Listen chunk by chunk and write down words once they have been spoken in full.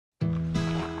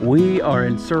We are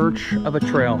in search of a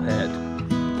trailhead.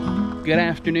 Good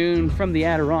afternoon from the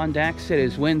Adirondacks. It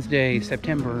is Wednesday,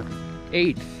 September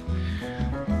 8th.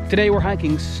 Today we're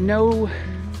hiking Snowy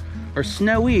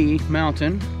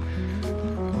Mountain.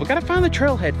 We gotta find the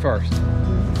trailhead first.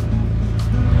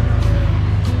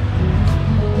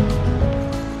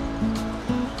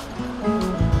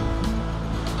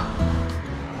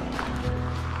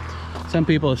 Some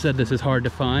people have said this is hard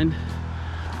to find.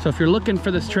 So if you're looking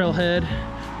for this trailhead,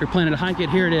 you're planning to hike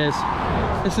it, here it is.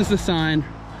 This is the sign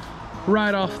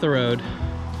right off the road.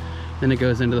 Then it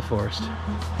goes into the forest.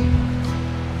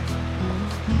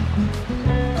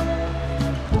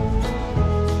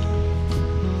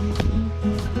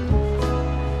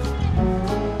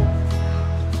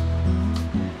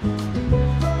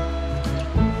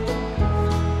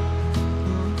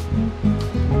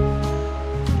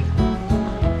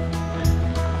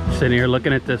 Sitting here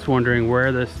looking at this, wondering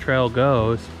where this trail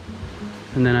goes,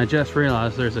 and then I just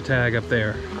realized there's a tag up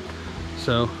there.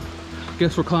 So I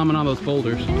guess we're climbing on those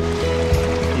boulders.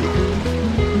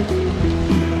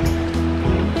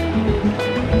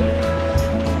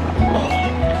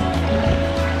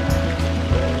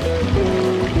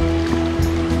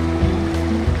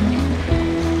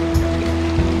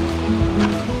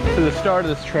 So the start of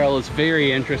this trail is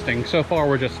very interesting. So far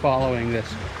we're just following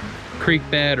this creek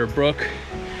bed or brook.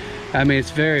 I mean,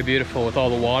 it's very beautiful with all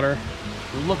the water.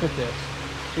 Look at this.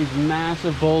 These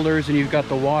massive boulders, and you've got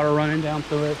the water running down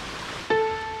through it.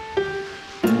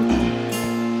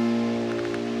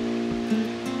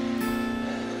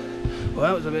 Well,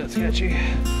 that was a bit sketchy.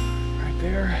 Right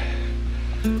there.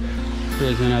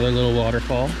 There's another little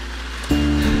waterfall.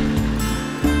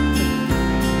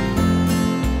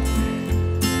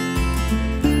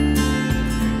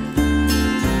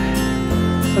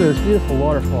 Look at this beautiful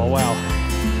waterfall, wow.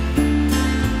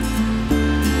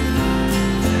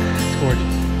 Gorgeous.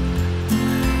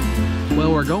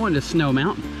 Well, we're going to Snow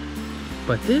Mountain,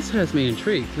 but this has me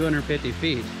intrigued. 250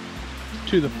 feet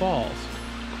to the falls.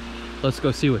 Let's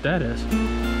go see what that is.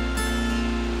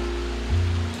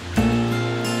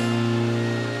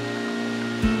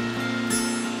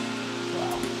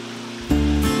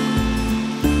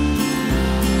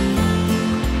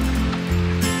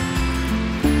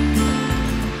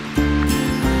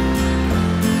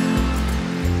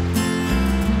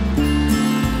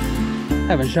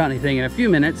 Haven't shot anything in a few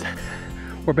minutes.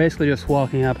 We're basically just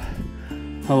walking up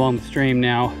along the stream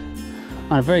now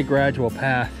on a very gradual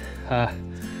path.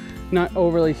 Not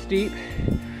overly steep.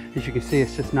 As you can see,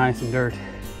 it's just nice and dirt.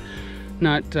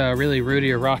 Not really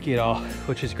rooty or rocky at all,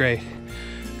 which is great.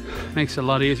 Makes it a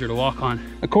lot easier to walk on.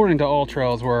 According to All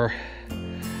Trails, we're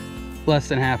less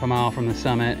than half a mile from the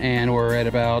summit, and we're at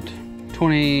about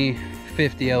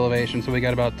 2050 elevation, so we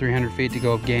got about 300 feet to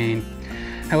go of gain.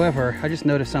 However, I just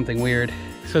noticed something weird.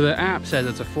 So the app says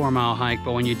it's a 4-mile hike,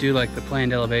 but when you do like the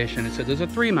planned elevation, it says it's a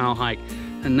 3-mile hike.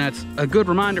 And that's a good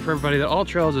reminder for everybody that All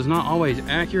Trails is not always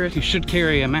accurate. You should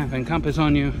carry a map and compass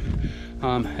on you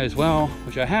as well,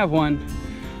 which I have one,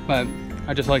 but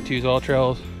I just like to use All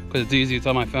Trails because it's easy, it's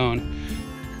on my phone.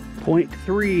 Point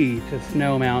 3 to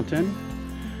Snow Mountain.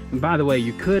 And by the way,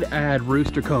 you could add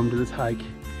rooster comb to this hike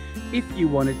if you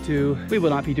wanted to. We will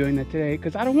not be doing that today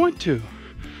because I don't want to.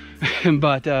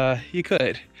 But you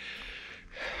could.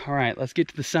 All right, let's get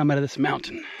to the summit of this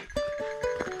mountain.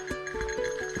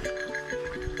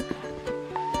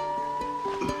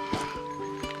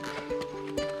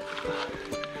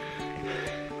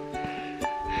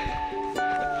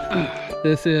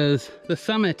 This is the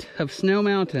summit of Snow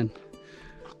Mountain.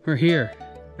 We're here.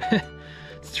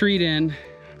 It's treed in,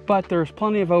 but there's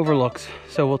plenty of overlooks,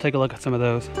 so we'll take a look at some of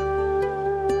those.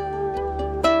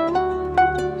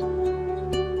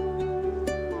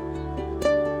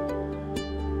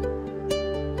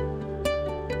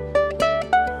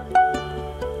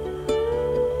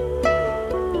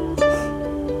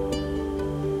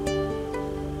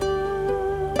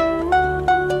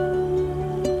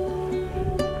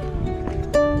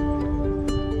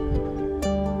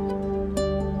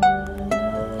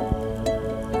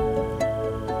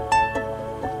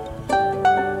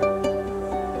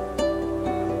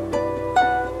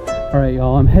 All right,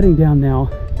 y'all, I'm heading down now.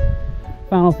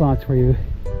 Final thoughts for you.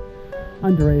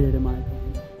 Underrated in my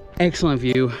opinion. Excellent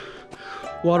view.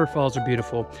 Waterfalls are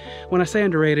beautiful. When I say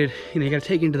underrated, you know, you gotta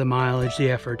take into the mileage, the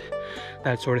effort,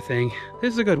 that sort of thing.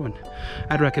 This is a good one.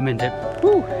 I'd recommend it.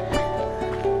 Woo.